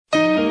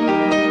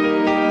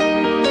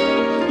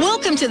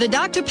to the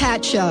Dr.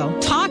 Pat Show.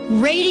 Talk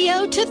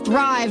radio to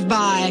thrive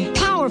by.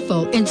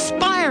 Powerful,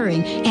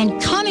 inspiring, and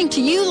coming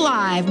to you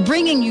live,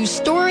 bringing you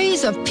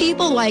stories of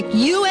people like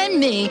you and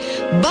me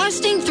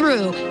busting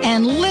through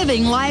and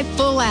living life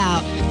full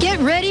out. Get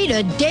ready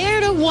to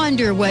dare to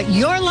wonder what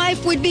your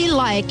life would be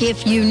like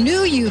if you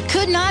knew you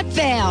could not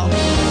fail.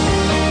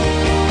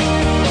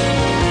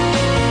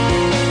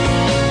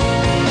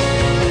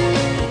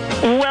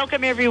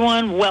 Welcome,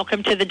 everyone.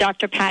 Welcome to the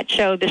Dr. Pat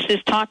Show. This is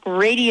Talk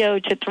Radio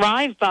to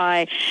Thrive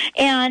By.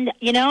 And,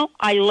 you know,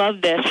 I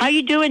love this. How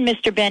you doing,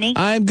 Mr. Benny?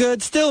 I'm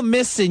good. Still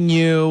missing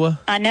you.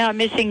 I know. I'm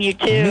missing you,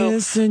 too.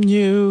 Missing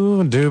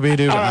you.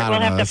 Doobie-doo. All right, we'll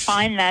have to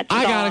find that song.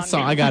 I got a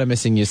song. I got a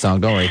Missing You song.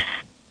 Don't worry.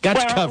 Got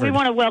you covered. We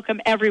want to welcome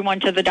everyone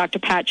to the Dr.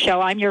 Pat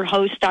Show. I'm your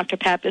host, Dr.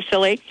 Pat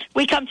Basile.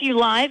 We come to you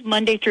live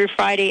Monday through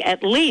Friday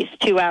at least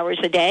 2 hours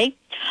a day.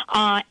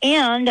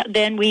 And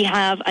then we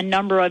have a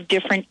number of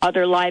different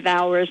other live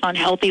hours on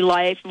Healthy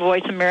Life,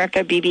 Voice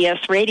America,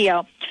 BBS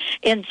Radio.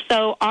 And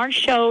so our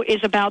show is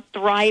about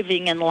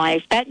thriving in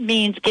life. That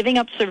means giving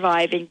up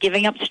surviving,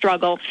 giving up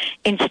struggle,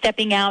 and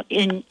stepping out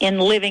in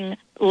living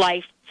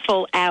life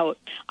full out.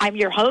 I'm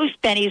your host.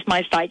 Benny's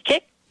my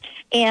sidekick.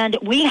 And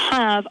we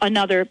have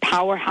another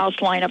powerhouse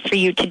lineup for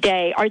you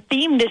today. Our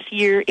theme this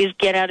year is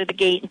Get Out of the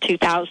Gate in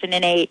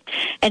 2008.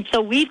 And so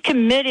we've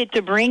committed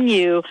to bring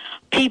you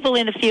people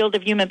in the field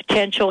of human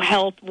potential,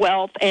 health,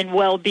 wealth, and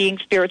well-being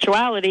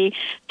spirituality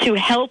to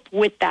help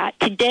with that.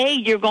 Today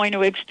you're going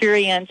to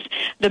experience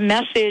the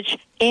message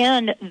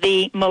and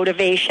the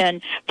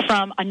motivation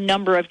from a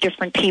number of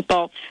different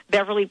people.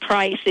 Beverly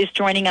Price is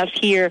joining us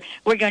here.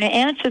 We're going to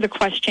answer the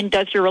question,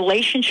 does your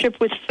relationship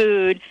with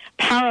food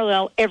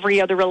parallel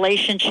every other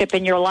relationship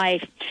in your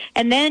life?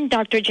 And then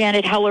Dr.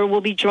 Janet Heller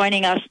will be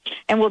joining us,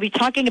 and we'll be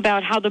talking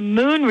about how the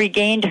moon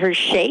regained her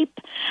shape.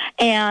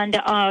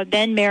 And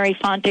then Mary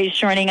Fonte is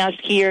joining us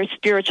here,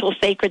 Spiritual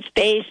Sacred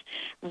Space,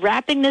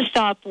 wrapping this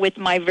up with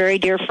my very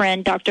dear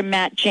friend, Dr.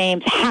 Matt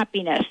James,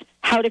 happiness,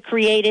 how to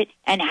create it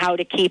and how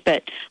to keep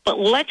it. But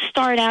let's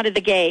start out of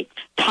the gate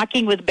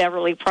talking with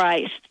Beverly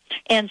Price.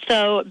 And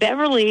so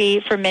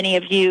Beverly, for many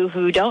of you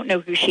who don't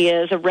know who she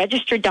is, a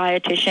registered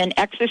dietitian,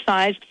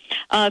 exercise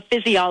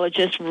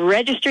physiologist,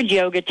 registered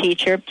yoga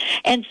teacher.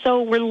 And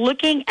so we're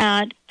looking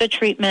at the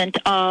treatment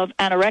of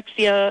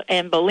anorexia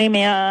and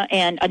bulimia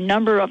and a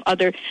number of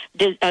other,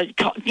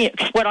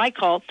 what I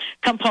call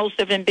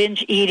compulsive and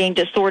binge eating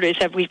disorders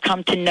as we've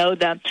come to know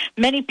them.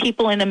 Many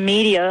people in the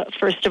media,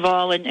 first of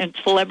all, and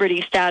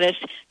celebrity status,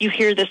 you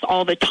hear this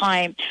all the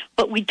time,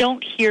 but we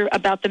don't hear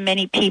about the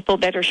many people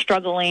that are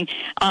struggling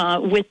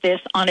with this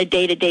on a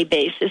day-to-day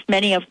basis.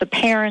 Many of the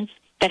parents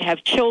that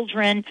have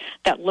children,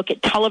 that look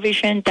at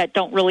television, that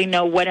don't really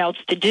know what else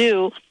to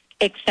do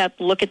except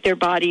look at their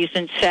bodies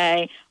and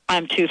say,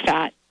 I'm too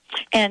fat.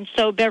 And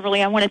so,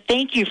 Beverly, I want to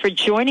thank you for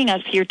joining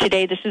us here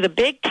today. This is a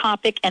big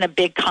topic and a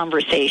big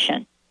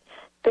conversation.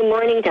 Good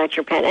morning,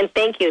 Dr. Penn, and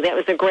thank you. That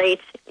was a great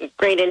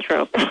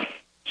intro.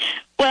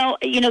 Well,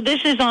 you know,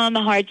 this is on the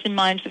hearts and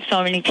minds of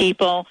so many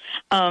people.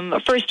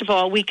 First of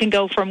all, we can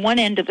go from one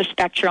end of the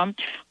spectrum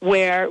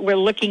where we're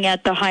looking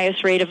at the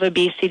highest rate of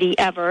obesity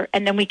ever,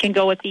 and then we can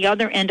go at the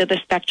other end of the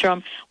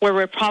spectrum where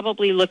we're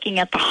probably looking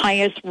at the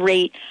highest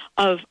rate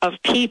of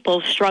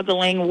people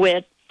struggling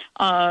with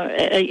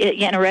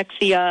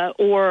anorexia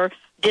or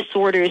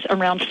disorders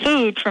around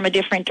food from a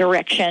different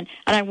direction.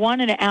 And I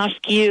wanted to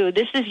ask you,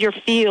 this is your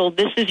field,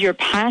 this is your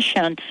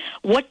passion.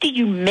 What do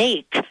you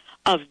make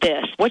of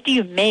this? What do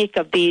you make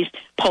of these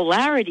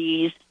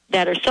polarities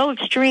that are so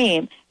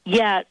extreme,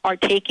 yet are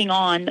taking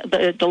on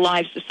the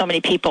lives of so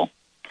many people?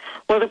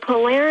 Well, the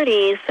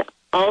polarities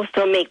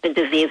also make the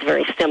disease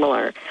very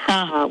similar.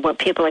 What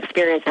people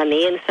experience on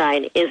the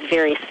inside is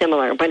very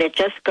similar, but it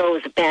just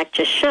goes back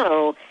to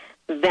show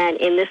that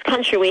in this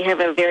country we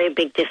have a very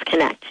big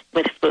disconnect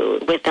with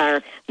food, with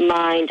our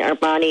mind, our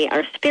body,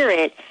 our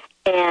spirit,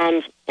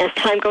 and as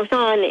time goes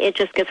on, it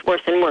just gets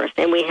worse and worse,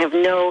 and we have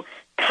no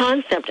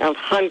concept of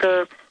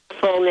hunger,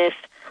 fullness,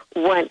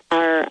 what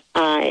our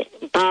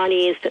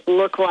bodies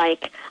look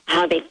like,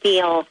 how they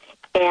feel,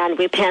 and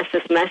we pass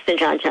this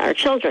message on to our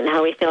children,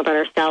 how we feel about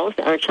ourselves.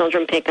 Our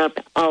children pick up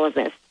all of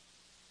this.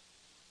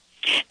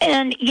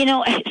 And, you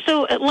know,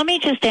 so let me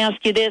just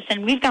ask you this,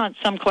 and we've got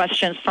some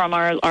questions from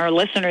our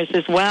listeners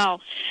as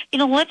well. You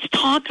know, let's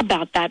talk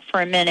about that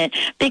for a minute,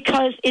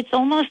 because it's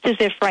almost as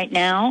if right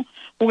now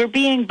we're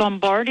being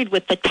bombarded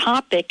with the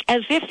topic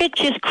as if it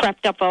just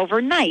crept up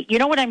overnight. You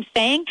know what I'm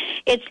saying?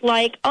 It's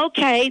like,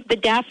 okay, the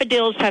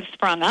daffodils have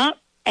sprung up,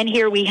 and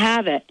here we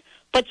have it.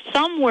 But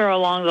somewhere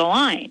along the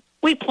line,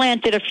 we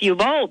planted a few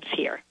bulbs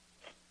here.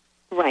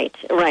 Right.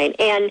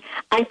 And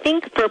I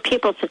think for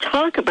people to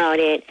talk about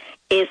it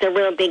is a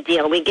real big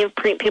deal. We give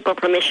people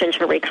permission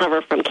to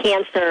recover from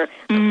cancer,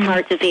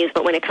 heart disease,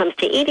 but when it comes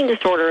to eating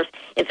disorders,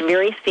 it's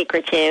very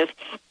secretive,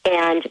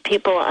 and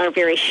people are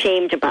very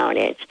shamed about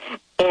it.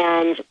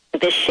 And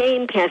the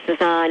shame passes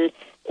on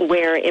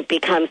where it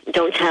becomes,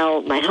 don't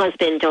tell my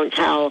husband, don't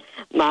tell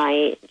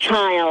my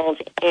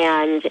child,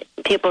 and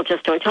people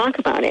just don't talk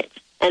about it,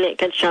 and it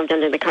gets shoved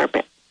under the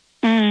carpet.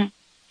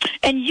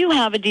 And you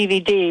have a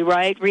DVD,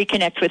 right?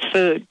 Reconnect with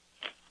Food.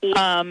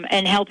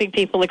 And helping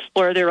people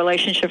explore their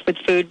relationship with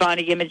food,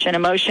 body image, and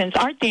emotions.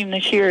 Our theme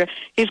this year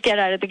is Get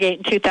Out of the Gate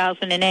in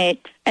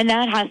 2008, and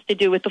that has to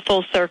do with the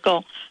full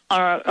circle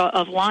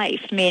of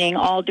life, meaning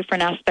all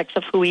different aspects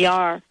of who we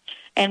are.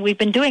 And we've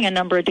been doing a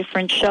number of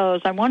different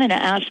shows. I wanted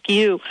to ask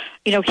you,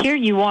 here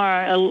you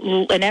are,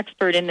 an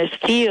expert in this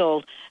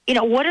field.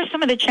 What are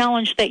some of the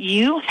challenges that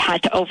you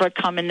had to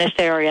overcome in this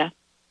area?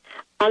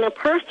 On a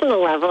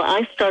personal level,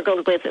 I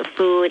struggled with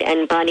food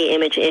and body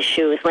image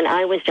issues when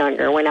I was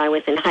younger, when I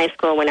was in high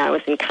school, when I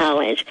was in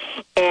college.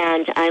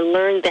 And I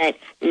learned that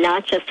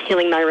not just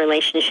healing my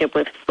relationship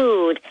with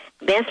food,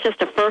 that's just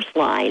the first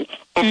line.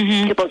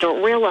 And people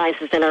don't realize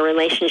is that our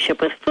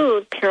relationship with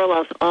food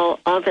parallels all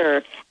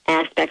other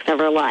aspects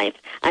of our life.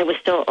 I was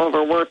still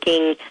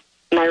overworking.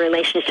 My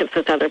relationships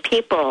with other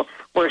people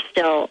were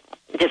still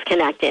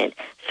disconnected.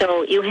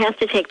 So you have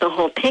to take the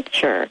whole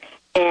picture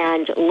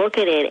and look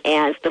at it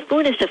as the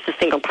food is just a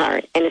single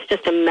part, and it's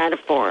just a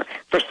metaphor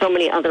for so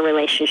many other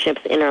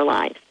relationships in our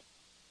lives.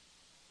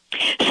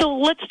 So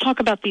let's talk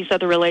about these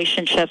other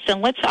relationships,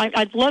 and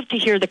I'd love to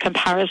hear the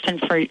comparison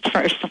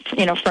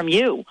from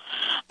you.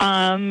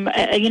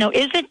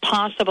 Is it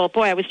possible?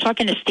 Boy, I was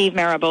talking to Steve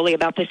Maraboli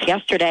about this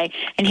yesterday,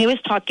 and he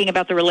was talking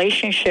about the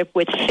relationship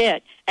with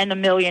FIT and the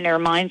millionaire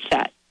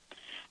mindset.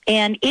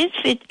 And is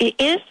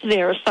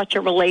there such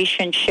a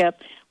relationship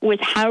with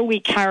how we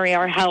carry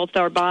our health,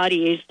 our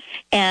bodies,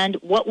 and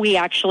what we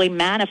actually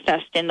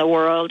manifest in the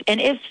world? And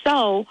if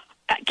so,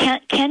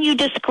 can you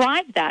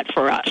describe that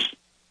for us?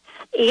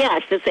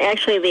 Yes, it's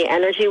actually the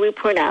energy we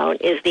put out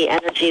is the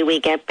energy we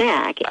get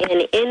back.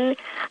 And in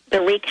the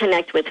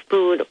Reconnect with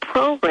Food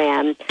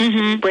program,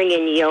 bring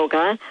in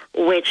yoga,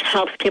 which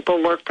helps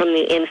people work from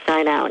the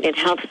inside out. It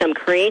helps them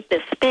create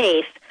this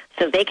space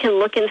so they can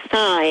look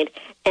inside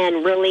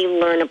and really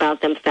learn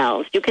about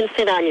themselves. You can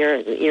sit on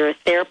your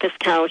therapist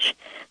couch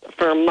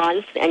for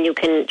months, and you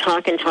can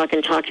talk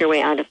your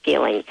way out of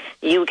feeling.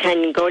 You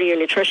can go to your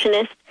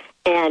nutritionist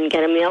and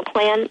get a meal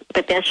plan,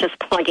 but that's just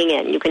plugging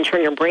in. You can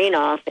turn your brain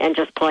off and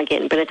just plug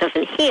in, but it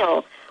doesn't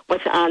heal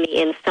what's on the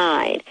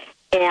inside.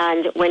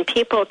 And when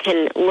people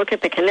can look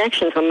at the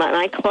connections, when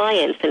my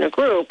clients in a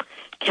group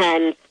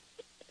can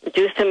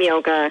do some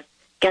yoga,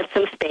 get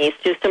some space,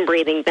 do some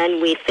breathing, then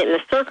we sit in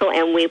a circle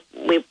and we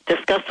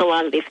discuss a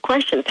lot of these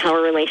questions, how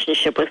our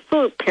relationship with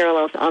food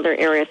parallels other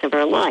areas of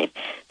our life.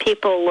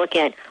 People look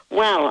at,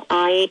 wow,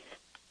 I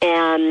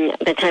am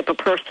the type of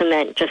person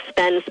that just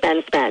spends.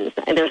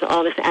 And there's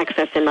all this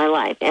excess in my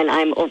life, and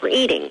I'm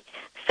overeating.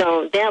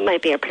 So that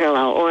might be a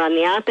parallel. Or on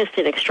the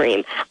opposite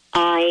extreme,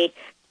 I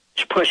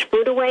push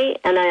food away,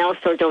 and I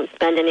also don't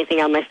spend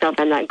anything on myself.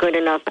 I'm not good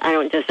enough. I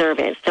don't deserve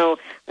it. So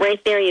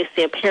right there you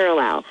see a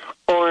parallel.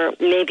 Or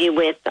maybe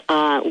with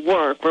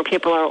work, where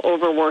people are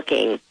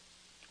overworking,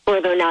 or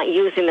they're not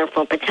using their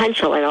full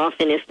potential. It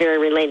often is very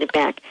related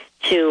back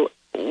to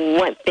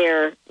what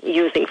they're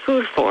using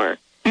food for.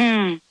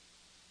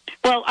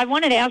 Well, I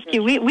wanted to ask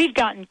you, we've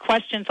gotten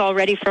questions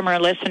already from our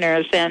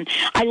listeners, and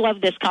I love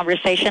this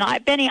conversation.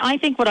 Benny, I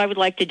think what I would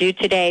like to do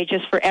today,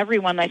 just for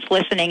everyone that's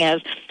listening, is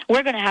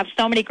we're going to have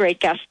so many great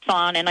guests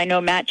on, and I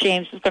know Matt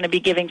James is going to be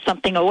giving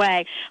something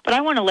away, but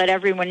I want to let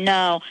everyone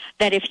know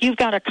that if you've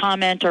got a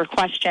comment or a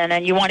question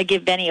and you want to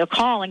give Benny a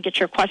call and get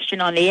your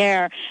question on the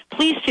air,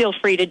 please feel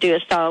free to do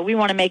so. We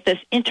want to make this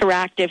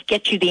interactive,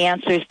 get you the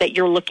answers that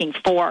you're looking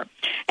for.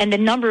 And the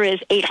number is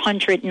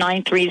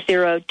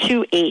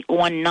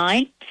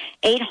 800-930-2819.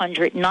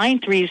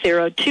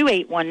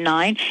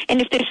 800-930-2819.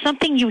 And if there's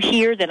something you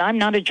hear that I'm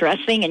not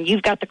addressing and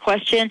you've got the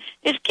question,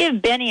 just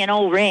give Benny an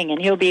old ring and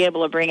he'll be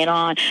able to bring it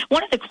on.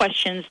 One of the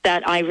questions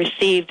that I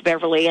received,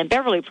 Beverly, and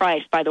Beverly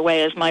Price, by the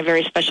way, is my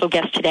very special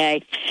guest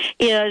today,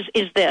 is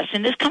this,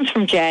 and this comes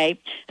from Jay. It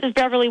says,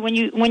 Beverly, when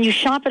you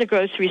shop at a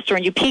grocery store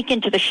and you peek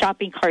into the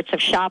shopping carts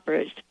of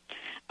shoppers,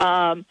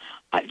 I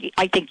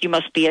think you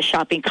must be a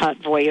shopping cart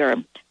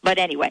voyeur. But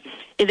anyway,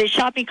 the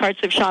shopping carts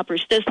of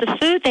shoppers, does the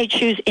food they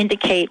choose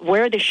indicate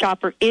where the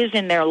shopper is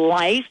in their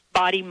life,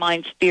 body,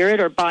 mind,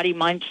 spirit, or body,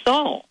 mind,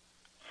 soul?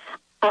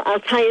 I'll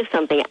tell you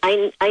something.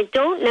 I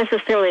don't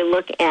necessarily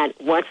look at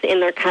what's in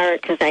their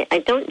cart because I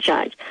don't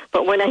judge.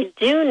 But what I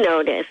do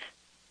notice,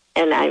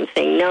 and I'm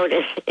saying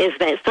notice, is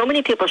that so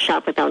many people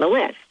shop without a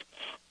list.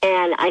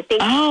 And I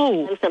think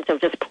the concept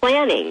of just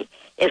planning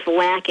is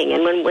lacking.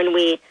 And when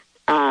we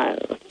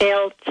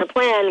fail to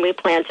plan, we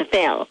plan to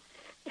fail.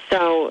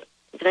 So...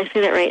 did I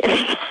say that right?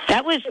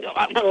 That was,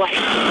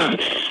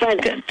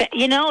 but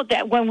you know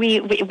that when we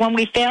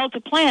fail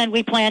to plan,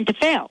 we plan to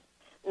fail.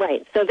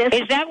 Right. So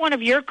is that one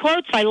of your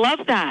quotes? I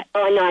love that.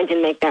 Oh no, I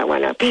didn't make that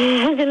one up.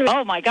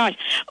 Oh my gosh!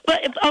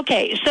 But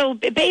okay, so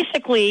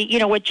basically,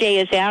 what Jay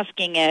is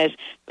asking is,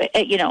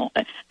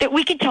 that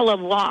we can tell a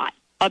lot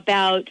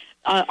about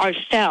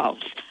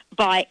ourselves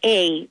by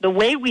the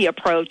way we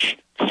approach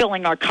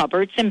filling our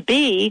cupboards, and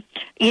B,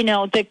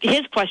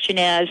 his question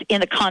is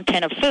in the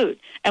content of food,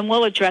 and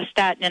we'll address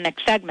that in the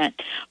next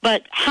segment.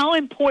 But how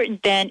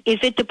important then is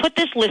it to put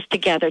this list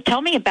together?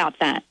 Tell me about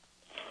that.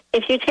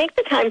 If you take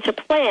the time to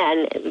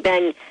plan,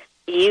 then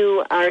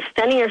you are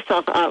setting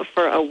yourself up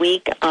for a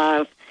week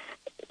of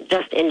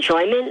just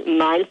enjoyment,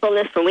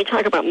 mindfulness. When we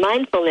talk about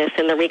mindfulness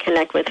in the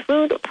Reconnect with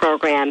Food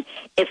program,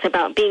 it's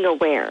about being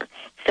aware.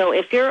 So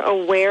if you're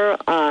aware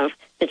of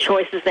the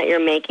choices that you're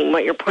making,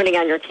 what you're putting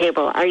on your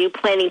table, are you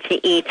planning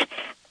to eat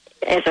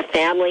as a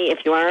family?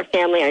 If you are a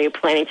family, are you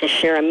planning to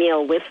share a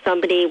meal with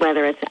somebody,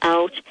 whether it's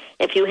out?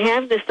 If you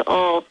have this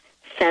all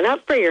set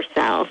up for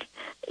yourself,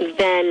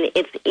 then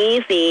it's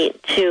easy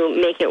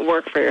to make it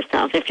work for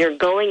yourself. If you're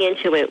going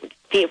into it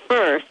feet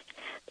first,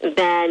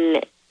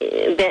 then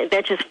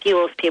that just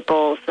fuels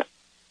people's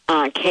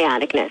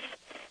chaoticness.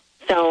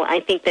 So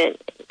I think that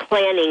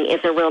planning is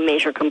a real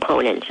major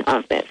component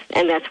of this,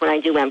 and that's what I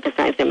do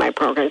emphasize in my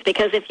programs.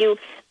 Because if you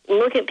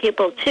look at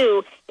people,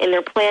 too, in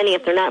their planning,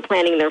 if they're not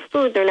planning their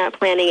food, they're not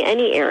planning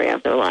any area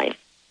of their life.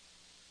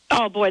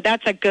 Oh, boy,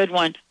 that's a good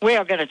one. We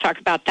are going to talk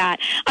about that.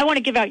 I want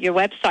to give out your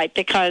website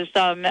because,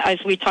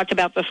 as we talked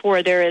about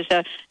before, there is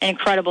an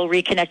incredible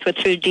Reconnect with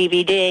Food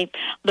DVD.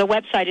 The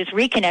website is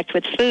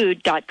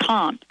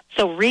reconnectwithfood.com.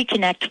 So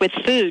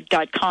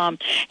reconnectwithfood.com.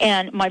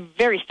 And my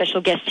very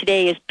special guest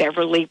today is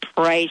Beverly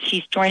Price.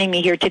 She's joining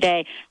me here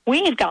today.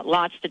 We've got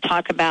lots to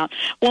talk about.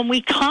 When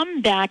we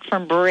come back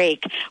from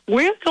break,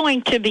 we're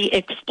going to be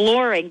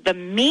exploring the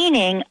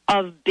meaning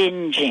of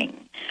binging.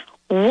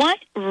 What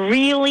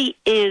really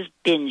is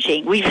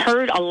binging? We've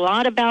heard a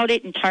lot about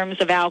it in terms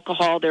of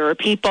alcohol. There are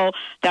people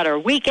that are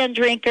weekend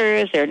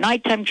drinkers, they're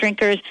nighttime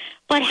drinkers.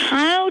 But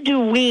how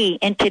do we,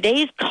 in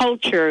today's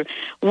culture,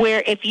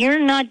 where if you're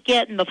not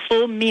getting the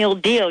full meal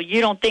deal, you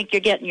don't think you're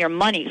getting your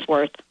money's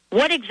worth,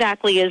 what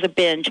exactly is a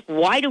binge?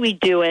 Why do we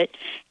do it?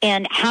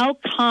 And how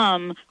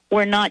come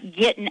we're not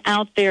getting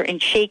out there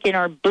and shaking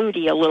our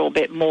booty a little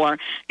bit more?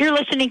 You're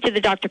listening to the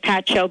Dr.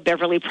 Pat Show.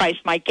 Beverly Price,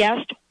 my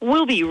guest.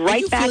 We'll be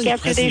right back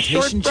after this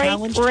short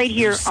break, right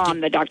here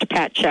on the Dr.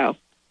 Pat Show.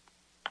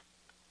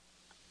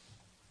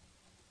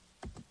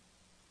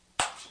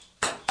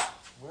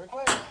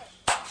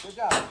 Good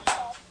job.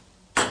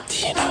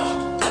 Do you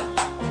know?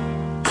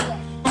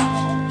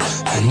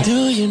 And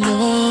do you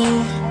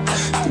know?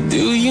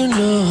 Do you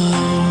know?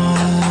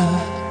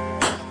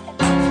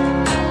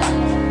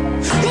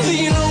 Do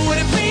you know what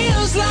it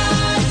feels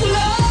like to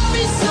love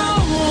me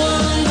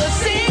someone but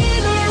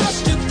seem to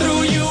rush to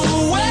throw you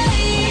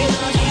away?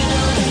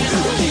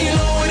 Do you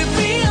know what it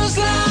feels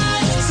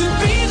like to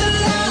be the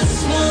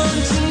last one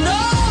to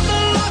know the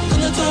lock on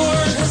the door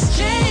has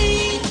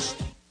changed?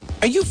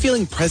 Are you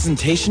feeling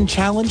presentation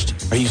challenged?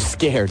 Are you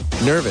scared,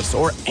 nervous,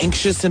 or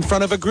anxious in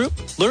front of a group?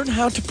 Learn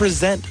how to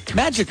present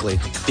magically.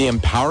 The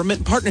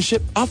Empowerment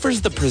Partnership offers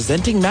the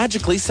Presenting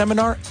Magically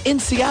seminar in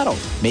Seattle,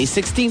 May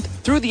 16th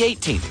through the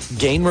 18th.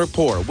 Gain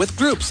rapport with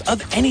groups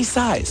of any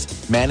size.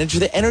 Manage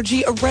the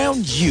energy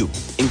around you.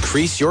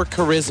 Increase your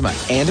charisma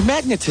and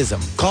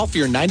magnetism. Call for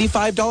your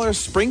 $95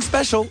 spring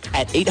special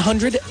at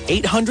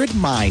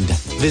 800-800-MIND.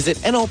 Visit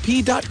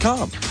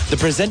NLP.com. The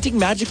Presenting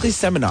Magically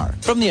seminar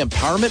from the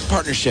Empowerment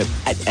Partnership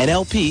at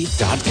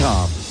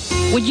NLP.com.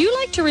 Would you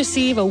like to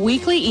receive a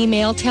weekly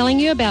email telling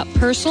you about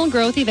personal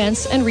growth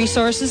events and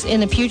resources in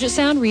the Puget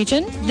Sound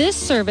region? This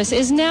service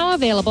is now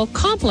available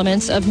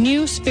compliments of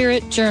New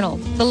Spirit Journal,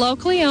 the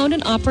locally owned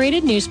and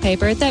operated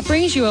newspaper that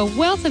brings you a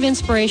wealth of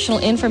inspirational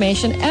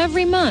information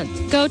every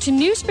month. Go to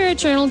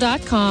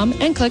newspiritjournal.com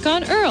and click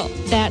on Earl.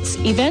 That's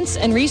events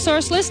and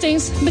resource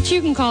listings, but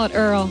you can call it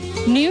Earl.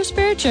 New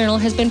Spirit Journal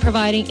has been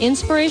providing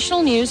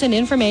inspirational news and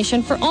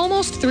information for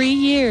almost 3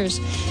 years.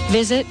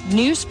 Visit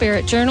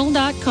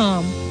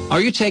newspiritjournal.com. Are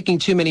you taking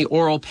too many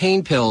oral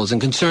pain pills and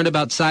concerned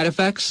about side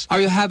effects?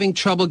 Are you having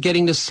trouble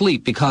getting to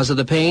sleep because of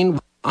the pain?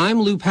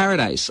 I'm Lou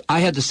Paradise. I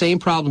had the same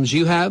problems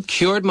you have,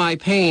 cured my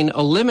pain,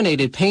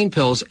 eliminated pain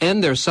pills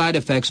and their side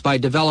effects by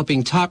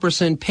developing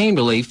Topricin Pain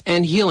Relief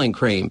and Healing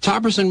Cream.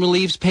 Topricin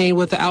relieves pain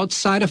without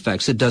side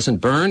effects. It doesn't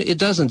burn, it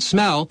doesn't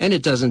smell, and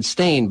it doesn't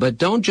stain. But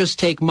don't just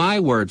take my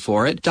word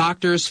for it.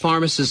 Doctors,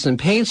 pharmacists, and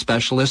pain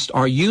specialists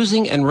are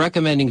using and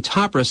recommending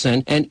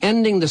Topricin and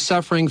ending the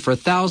suffering for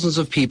thousands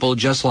of people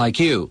just like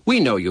you. We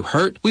know you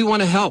hurt. We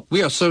want to help.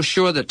 We are so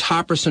sure that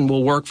Topricin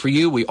will work for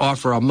you. We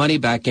offer a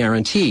money-back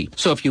guarantee.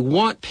 So if you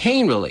want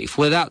pain relief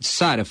without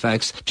side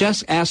effects,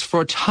 just ask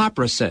for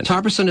Topricin.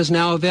 Topricin is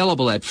now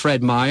available at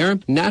Fred Meyer,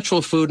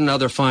 Natural Food, and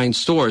other fine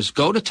stores.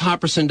 Go to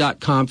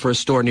Topricin.com for a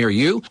store near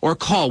you or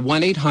call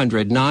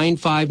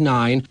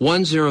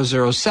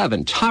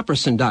 1-800-959-1007.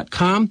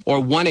 Topricin.com or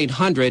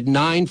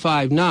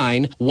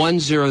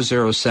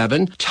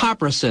 1-800-959-1007.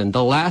 Topricin,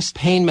 the last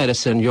pain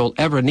medicine you'll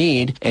ever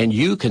need, and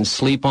you can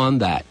sleep on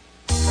that.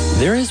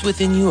 There is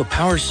within you a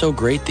power so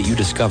great that you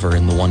discover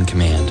in the One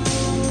Command.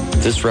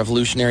 This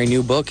revolutionary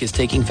new book is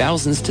taking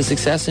thousands to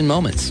success in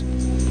moments.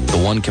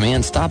 The One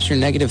Command stops your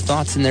negative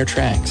thoughts in their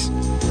tracks.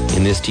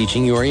 In this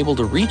teaching, you are able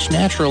to reach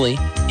naturally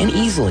and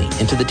easily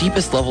into the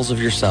deepest levels of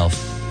yourself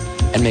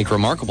and make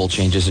remarkable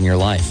changes in your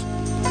life.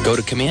 Go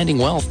to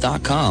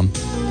commandingwealth.com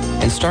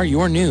and start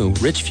your new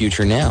rich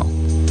future now.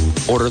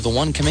 Order the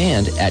One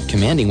Command at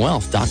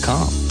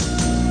commandingwealth.com.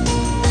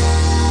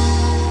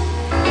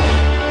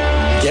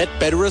 Get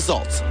better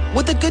results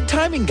with a Good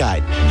Timing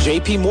Guide.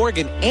 J.P.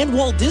 Morgan and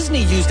Walt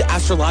Disney used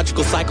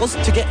astrological cycles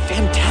to get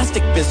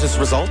fantastic business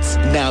results.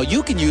 Now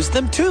you can use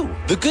them too.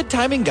 The Good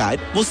Timing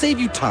Guide will save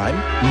you time,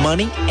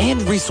 money,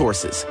 and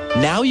resources.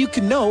 Now you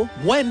can know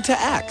when to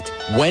act,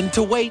 when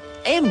to wait,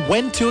 and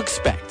when to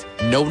expect.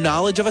 No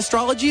knowledge of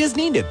astrology is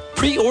needed.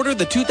 Pre-order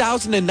the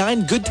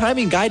 2009 Good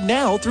Timing Guide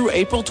now through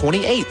April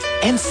 28th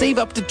and save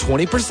up to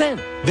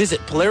 20%. Visit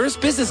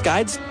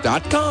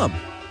PolarisBusinessGuides.com.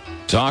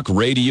 Talk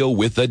radio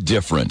with a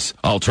difference.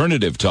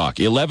 Alternative Talk,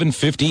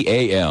 1150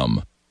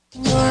 AM.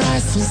 Your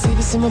eyes don't say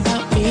the same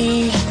about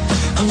me.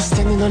 I'm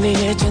standing on the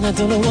edge and I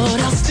don't know what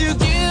else to give.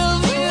 Do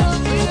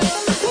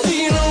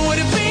you know what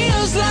it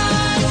feels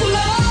like to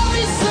love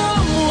is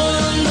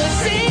someone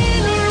that's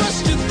in a rush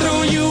to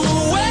throw you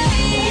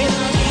away?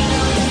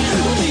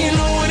 Do you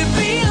know what it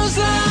feels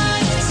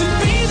like to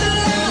be the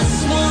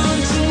last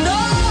one to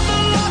know the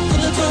lock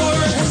on the door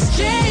has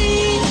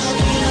changed?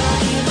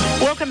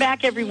 Welcome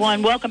back,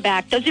 everyone. Welcome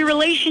back. Does your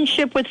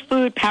relationship with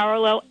food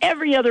parallel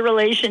every other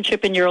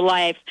relationship in your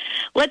life?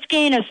 Let's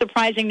gain a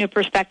surprising new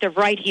perspective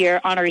right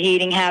here on our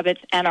eating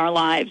habits and our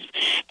lives.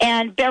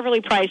 And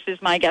Beverly Price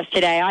is my guest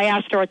today. I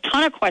asked her a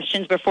ton of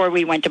questions before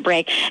we went to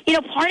break. You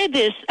know, part of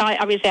this,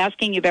 I was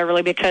asking you,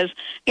 Beverly, because,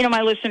 you know,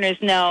 my listeners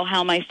know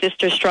how my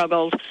sister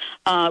struggled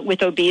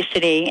with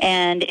obesity.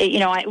 And, you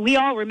know, we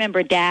all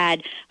remember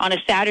Dad on a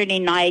Saturday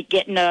night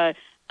getting a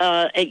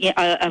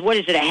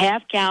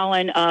half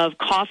gallon of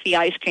coffee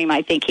ice cream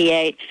I think he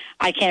ate.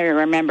 I can't even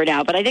remember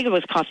now, but I think it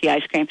was coffee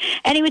ice cream.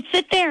 And he would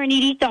sit there and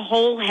he'd eat the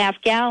whole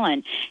half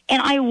gallon.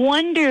 And I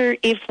wonder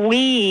if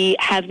we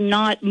have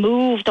not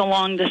moved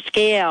along the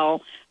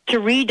scale to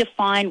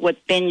redefine what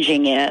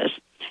binging is.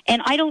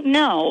 And I don't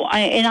know.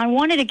 I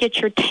wanted to get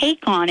your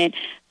take on it.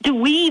 Do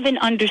we even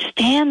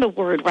understand the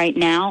word right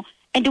now?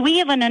 And do we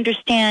even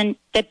understand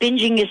that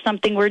binging is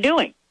something we're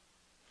doing?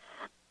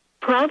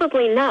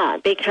 Probably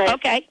not, because,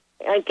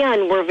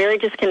 again, we're very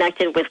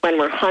disconnected with when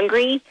we're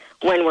hungry,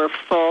 when we're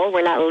full.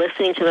 We're not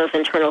listening to those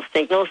internal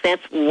signals.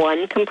 That's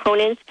one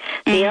component.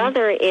 Mm-hmm. The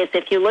other is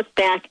if you look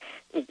back,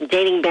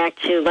 dating back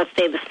to, let's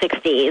say, the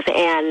 60s,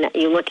 and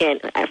you look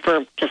at,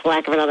 for just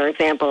lack of another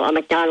example, a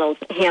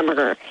McDonald's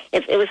hamburger.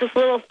 It was this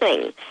little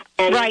thing.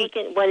 And you look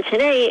at one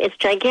today, it's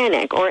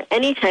gigantic, or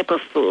any type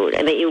of food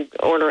that you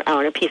order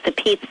out, a piece of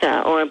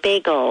pizza or a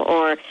bagel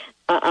or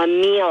a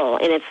meal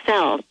in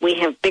itself. We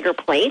have bigger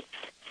plates.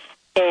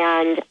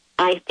 And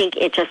I think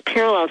it just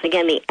parallels,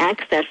 again, the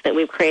access that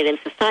we've created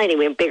in society.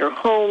 We have bigger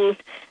homes,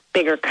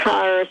 bigger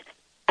cars.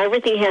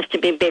 Everything has to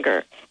be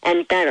bigger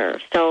and better.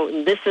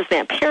 So this is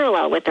that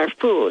parallel with our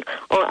food.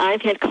 Or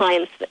I've had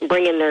clients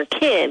bring in their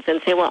kids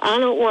and say, well, I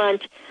don't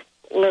want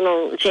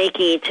little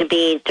Jakey to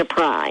be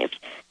deprived.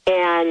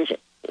 And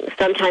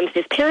sometimes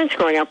his parents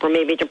growing up were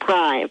maybe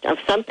deprived of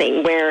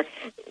something where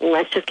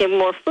let's just give him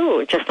more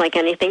food, just like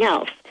anything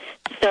else.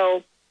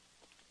 So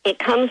it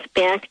comes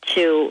back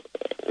to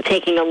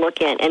taking a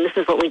look at, and this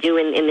is what we do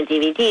in the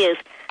DVD, is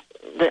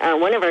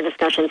one of our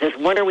discussions is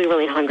what are we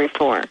really hungry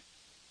for?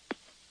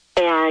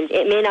 And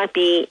it may not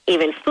be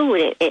even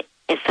food.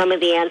 Some of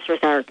the answers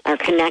are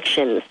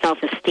connections,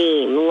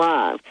 self-esteem,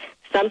 love,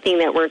 something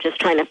that we're just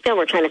trying to fill.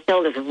 We're trying to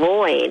fill this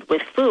void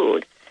with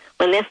food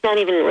when that's not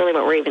even really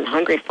what we're even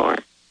hungry for.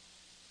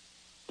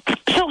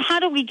 So how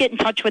do we get in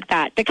touch with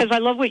that? Because I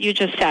love what you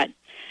just said.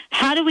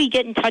 How do we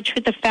get in touch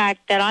with the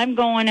fact that I'm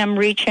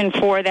reaching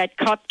for that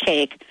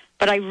cupcake,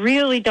 but I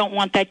really don't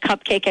want that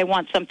cupcake, I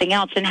want something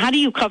else? And how do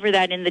you cover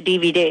that in the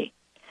DVD?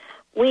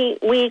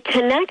 We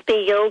connect the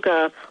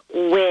yoga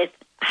with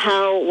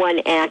how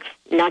one acts,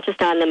 not just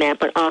on the mat,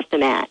 but off the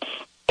mat.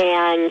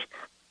 And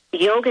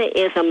yoga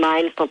is a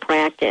mindful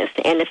practice,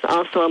 and it's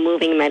also a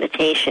moving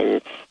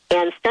meditation.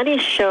 And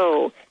studies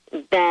show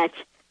that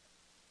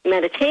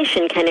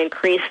meditation can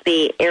increase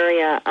the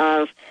area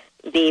of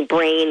the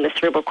brain, the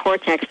cerebral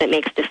cortex, that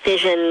makes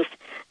decisions,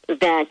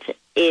 that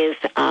is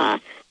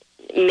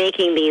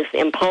making these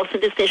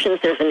impulsive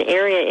decisions. There's an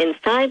area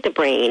inside the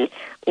brain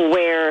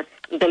where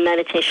the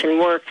meditation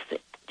works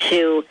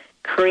to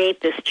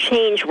create this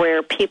change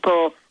where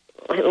people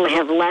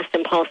have less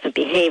impulsive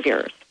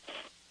behaviors.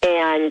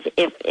 And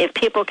if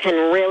people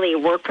can really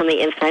work from the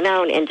inside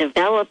out and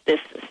develop this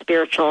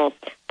spiritual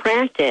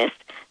practice,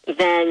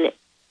 then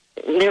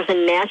there's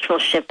a natural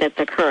shift that's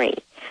occurring.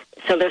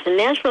 So there's a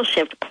natural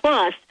shift.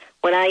 Plus,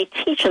 what I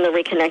teach in the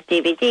Reconnect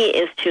DVD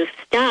is to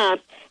stop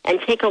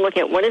and take a look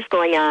at what is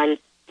going on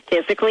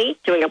physically,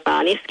 doing a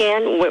body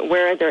scan,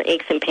 where are there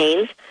aches and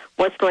pains,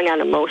 what's going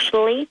on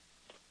emotionally,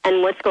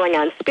 and what's going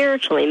on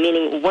spiritually,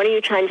 meaning what are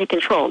you trying to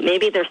control?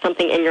 Maybe there's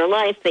something in your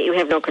life that you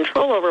have no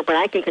control over, but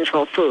I can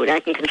control food.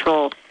 I can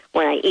control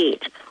what I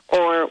eat.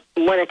 Or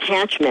what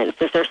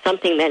attachments? Is there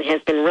something that has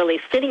been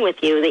really sitting with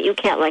you that you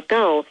can't let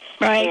go?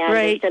 Right.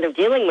 Instead of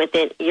dealing with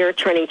it, you're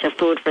turning to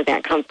food for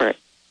that comfort.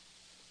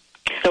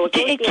 So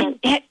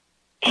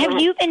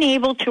have you been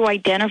able to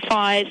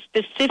identify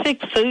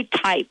specific food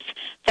types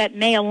that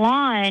may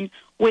align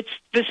with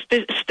the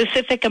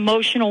specific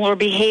emotional or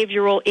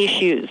behavioral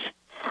issues?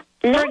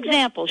 For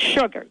example,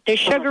 sugar. Does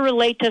sugar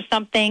relate to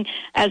something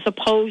as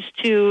opposed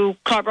to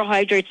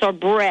carbohydrates or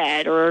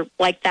bread or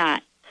like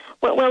that?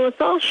 Well, it's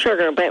all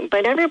sugar, but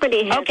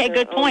everybody has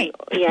good point.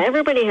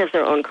 Everybody has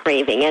their own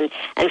craving, and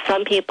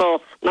some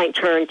people might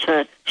turn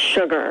to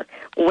sugar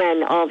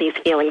when all these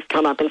feelings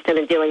come up instead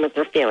of dealing with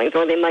their feelings,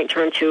 or they might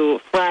turn to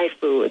fried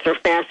foods or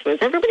fast foods.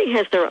 Everybody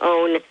has their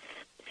own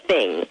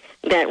thing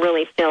that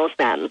really fills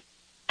them.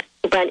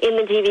 But in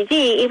the DVD,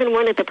 even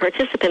one of the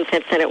participants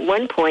had said at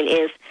one point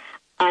is,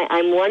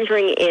 I'm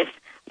wondering if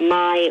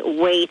my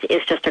weight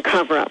is just a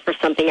cover-up for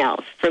something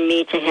else, for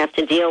me to have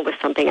to deal with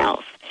something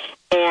else.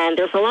 And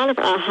there's a lot of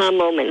aha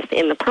moments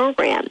in the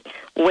program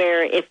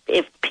where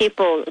if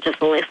people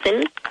just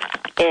listen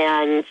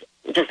and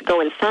just go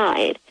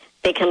inside,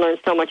 they can learn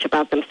so much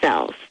about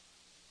themselves.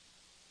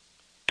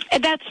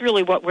 And that's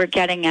really what we're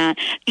getting at.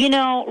 You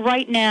know,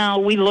 right now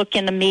we look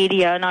in the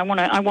media, and I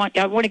want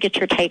to get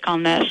your take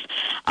on this.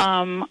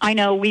 I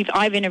know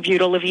I've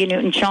interviewed Olivia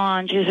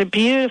Newton-John. She's a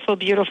beautiful,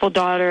 beautiful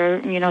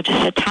daughter. You know,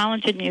 just a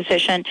talented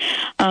musician.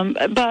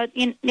 But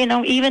you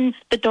know, even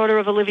the daughter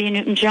of Olivia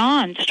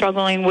Newton-John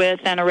struggling with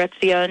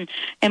anorexia,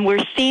 and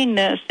we're seeing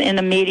this in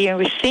the media.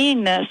 We're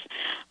seeing this.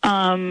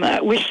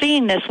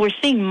 We're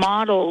seeing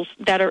models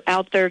that are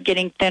out there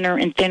getting thinner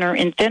and thinner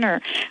and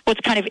thinner. What's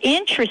kind of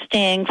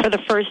interesting, for the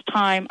first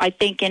time, I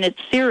think, in its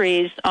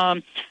series,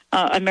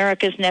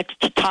 America's Next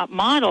Top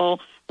Model,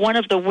 one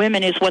of the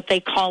women is what they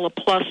call a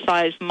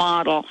plus-size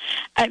model.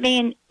 I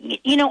mean,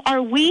 you know,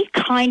 are we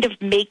kind of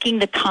making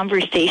the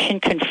conversation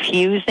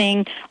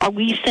confusing? Are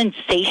we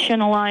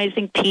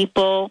sensationalizing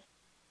people?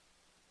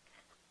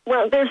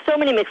 Well, there's so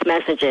many mixed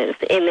messages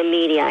in the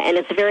media, and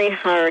it's very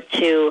hard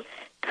to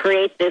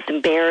create this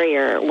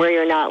barrier where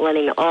you're not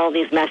letting all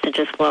these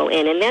messages flow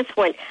in. And that's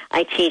what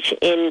I teach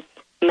in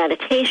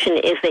meditation,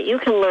 is that you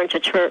can learn to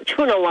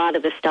tune a lot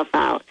of this stuff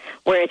out,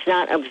 where it's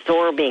not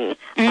absorbing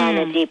on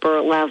a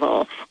deeper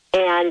level.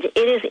 And it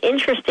is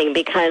interesting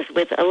because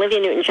with Olivia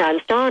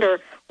Newton-John's daughter,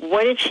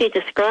 what did she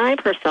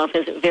describe herself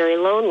as? Very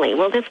lonely.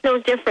 Well, that's no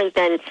different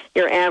than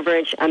your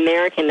average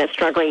American that's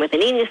struggling with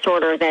an eating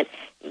disorder, that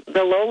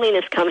the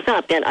loneliness comes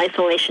up, that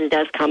isolation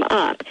does come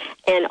up.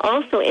 And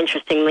also,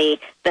 interestingly,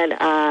 that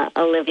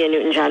Olivia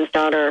Newton-John's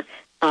daughter,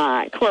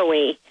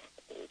 Chloe,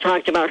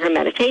 talked about her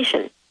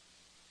meditation.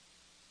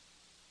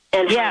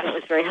 And how that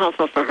was very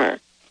helpful for her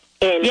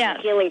in the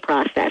healing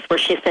process, where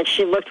she said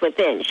she looked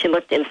within, she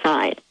looked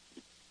inside.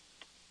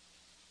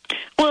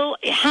 Well,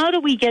 how do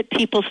we get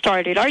people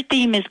started? Our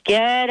theme is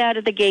Get Out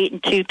of the Gate in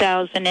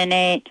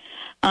 2008.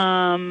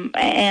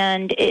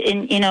 And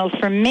you know,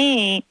 for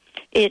me,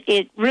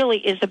 it really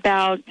is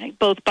about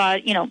both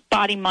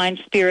body,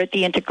 mind, spirit,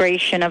 the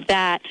integration of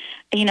that.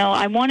 You know,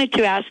 I wanted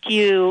to ask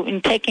you,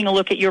 in taking a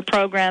look at your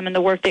program and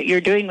the work that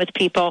you're doing with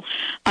people,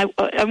 I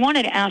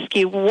wanted to ask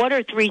you, what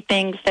are 3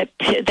 things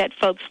that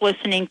folks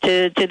listening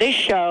to this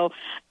show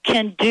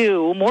can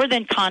do, more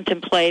than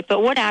contemplate,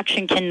 but what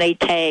action can they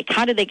take?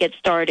 How do they get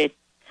started?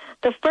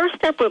 The first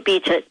step would be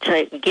to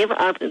give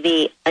up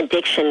the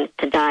addiction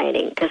to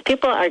dieting, because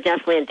people are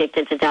definitely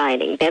addicted to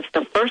dieting. That's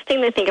the first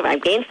thing they think of.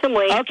 I've gained some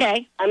weight.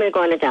 Okay. I'm going to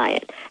go on a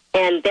diet.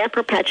 And that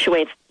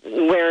perpetuates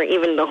where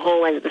even the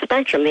whole end of the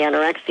spectrum, the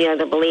anorexia,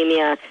 the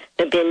bulimia,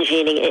 the binge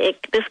eating,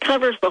 this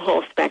covers the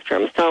whole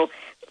spectrum. So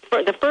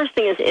the first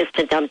thing is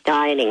to dump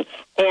dieting.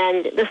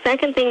 And the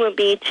second thing would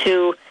be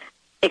to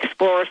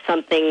explore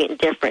something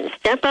different.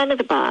 Step out of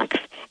the box.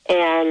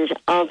 And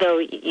although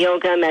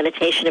yoga and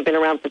meditation have been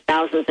around for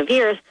thousands of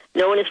years,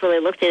 no one has really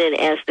looked at it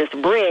as this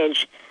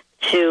bridge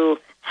to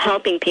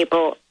helping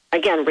people,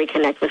 again,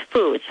 reconnect with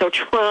food. So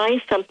try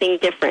something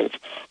different.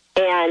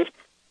 And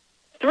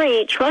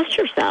 3, trust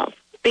yourself,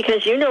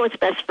 because you know what's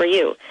best for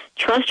you.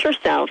 Trust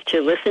yourself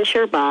to listen to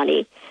your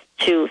body,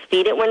 to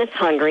feed it when it's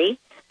hungry,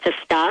 to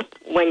stop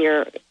when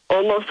you're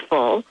almost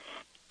full,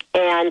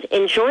 and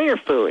enjoy your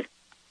food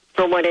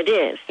for what it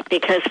is,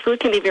 because food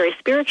can be very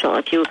spiritual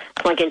if you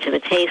plug into the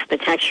taste, the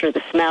texture,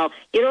 the smell.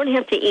 You don't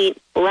have to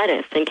eat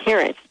lettuce and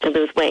carrots to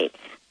lose weight.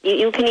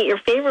 You can eat your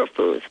favorite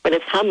foods, but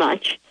it's how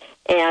much,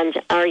 and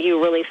are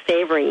you really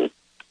savoring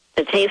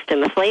the taste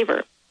and the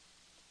flavor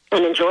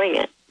and enjoying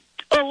it?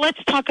 Well,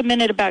 let's talk a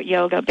minute about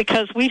yoga,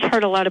 because we've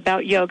heard a lot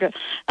about yoga,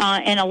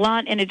 and a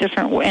lot in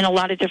a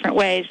lot of different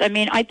ways. I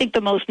mean, I think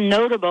the most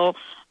notable,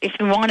 if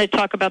you want to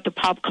talk about the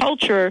pop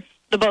culture,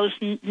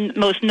 the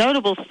most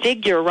notable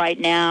figure right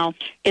now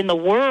in the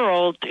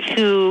world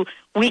who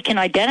we can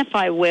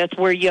identify with,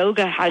 where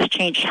yoga has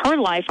changed her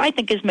life, I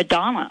think, is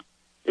Madonna.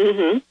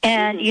 Mm-hmm.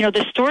 And, you know,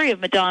 the story of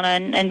Madonna,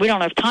 and we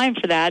don't have time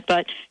for that,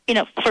 but, you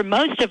know, for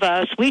most of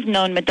us, we've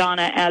known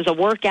Madonna as a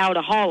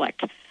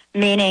workoutaholic,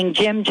 meaning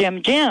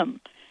gym.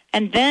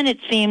 And then it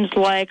seems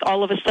like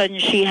all of a sudden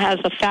she has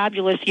a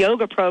fabulous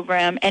yoga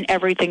program and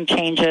everything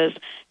changes.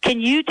 Can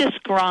you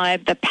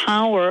describe the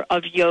power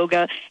of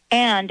yoga,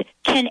 and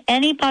can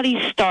anybody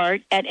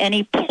start at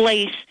any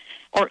place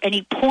or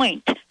any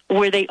point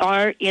where they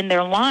are in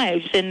their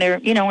lives, in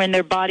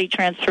their body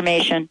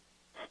transformation?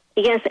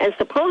 Yes, and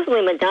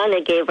supposedly Madonna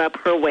gave up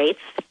her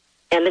weights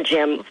and the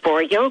gym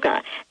for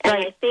yoga. And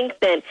right. I think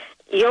that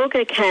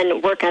yoga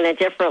can work on a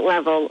different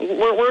level.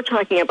 We're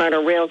talking about a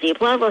real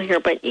deep level here,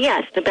 but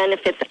yes, the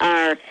benefits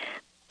are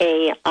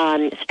a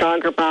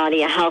stronger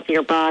body, a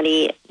healthier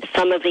body.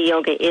 Some of the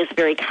yoga is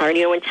very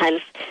cardio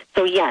intense.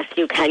 So yes,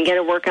 you can get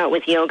a workout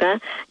with yoga.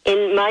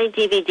 In my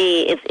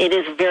DVD, it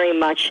is very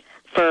much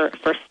for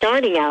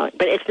starting out,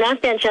 but it's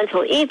not that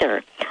gentle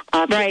either.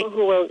 People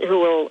who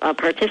will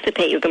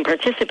participate, you can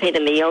participate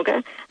in the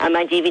yoga on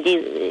my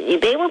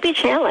DVD. They will be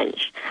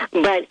challenged,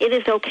 but it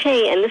is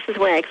okay. And this is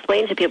what I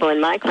explain to people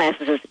in my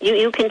classes: is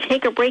you can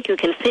take a break, you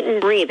can sit and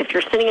breathe. If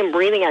you're sitting and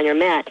breathing on your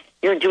mat,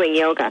 you're doing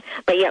yoga.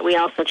 But yet we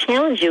also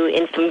challenge you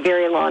in some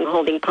very long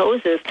holding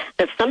poses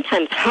that's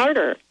sometimes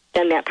harder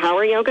than that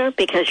power yoga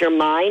because your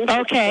mind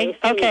hold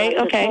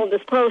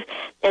this pose,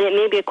 and it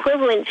may be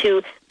equivalent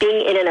to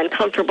being in an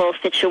uncomfortable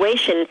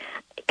situation,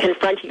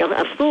 confronting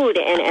a food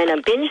and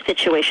a binge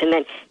situation.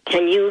 Then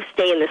can you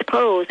stay in this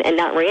pose and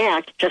not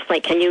react? Just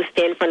like can you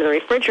stay in front of the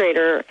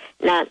refrigerator,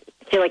 not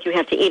feel like you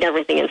have to eat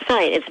everything in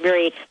sight?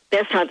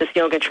 That's how this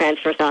yoga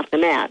transfers off the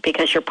mat,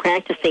 because you're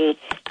practicing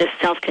this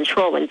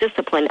self-control and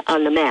discipline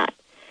on the mat.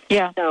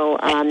 Yeah. So,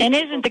 and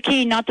isn't the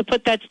key not to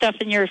put that stuff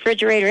in your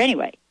refrigerator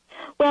anyway?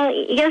 Well,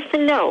 yes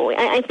and no.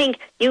 I think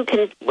you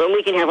can. Well,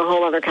 we can have a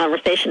whole other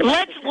conversation.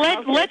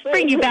 Let's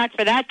bring you back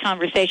for that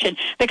conversation,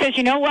 because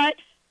you know what?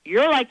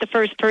 You're like the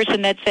first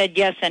person that said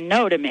yes and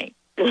no to me.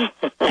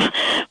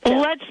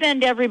 Let's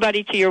send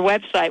everybody to your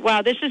website.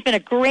 Wow, this has been a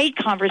great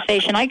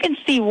conversation. I can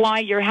see why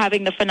you're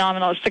having the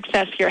phenomenal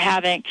success you're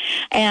having,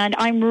 and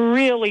I'm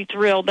really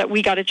thrilled that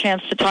we got a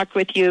chance to talk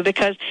with you,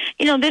 because,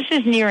 this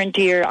is near and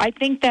dear. I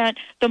think that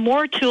the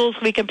more tools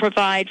we can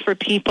provide for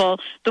people,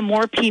 the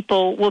more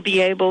people will be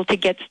able to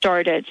get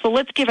started. So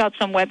let's give out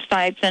some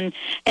websites. And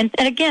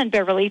again,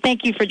 Beverly,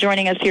 thank you for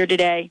joining us here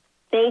today.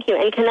 Thank you.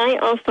 And can I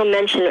also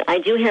mention, I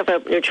do have a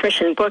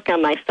nutrition book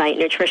on my site,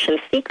 Nutrition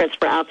Secrets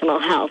for Optimal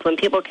Health, when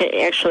people can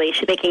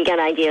they can get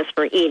ideas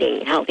for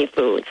eating healthy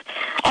foods.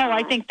 Oh,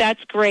 I think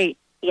that's great.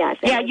 Yes.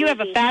 Yeah, you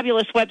have a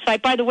fabulous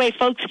website. By the way,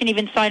 folks can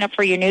even sign up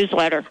for your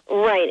newsletter.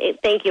 Right.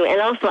 Thank you.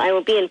 And also, I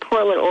will be in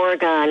Portland,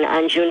 Oregon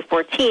on June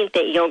 14th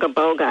at Yoga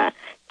Boga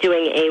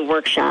doing a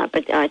workshop,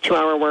 a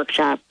 2-hour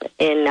workshop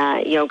in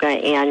yoga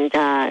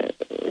and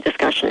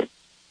discussion.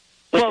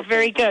 Well,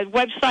 very good.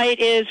 Website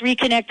is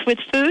Reconnect with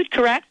Food,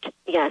 correct?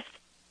 Yes.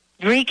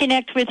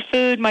 Reconnect with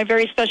Food. My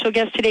very special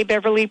guest today,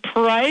 Beverly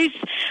Price.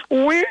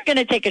 We're going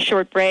to take a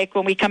short break.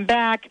 When we come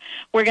back,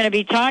 we're going to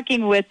be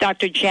talking with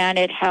Dr.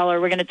 Janet Heller.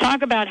 We're going to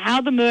talk about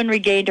how the moon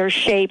regained her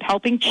shape,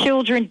 helping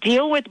children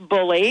deal with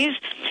bullies.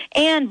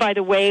 And, by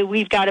the way,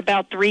 we've got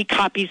about 3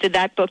 copies of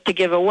that book to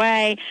give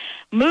away.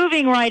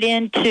 Moving right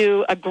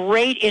into a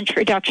great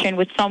introduction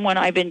with someone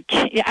I've been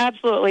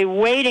absolutely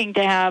waiting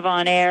to have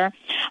on air,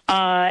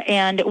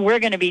 and we're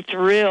going to be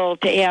thrilled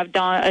to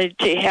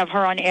have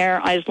her on air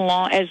as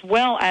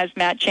well as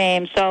Matt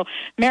James. So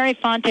Mary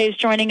Fonte is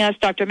joining us,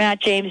 Dr. Matt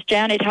James,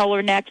 Janet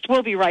Heller next.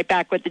 We'll be right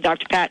back with the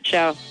Dr. Pat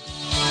Show.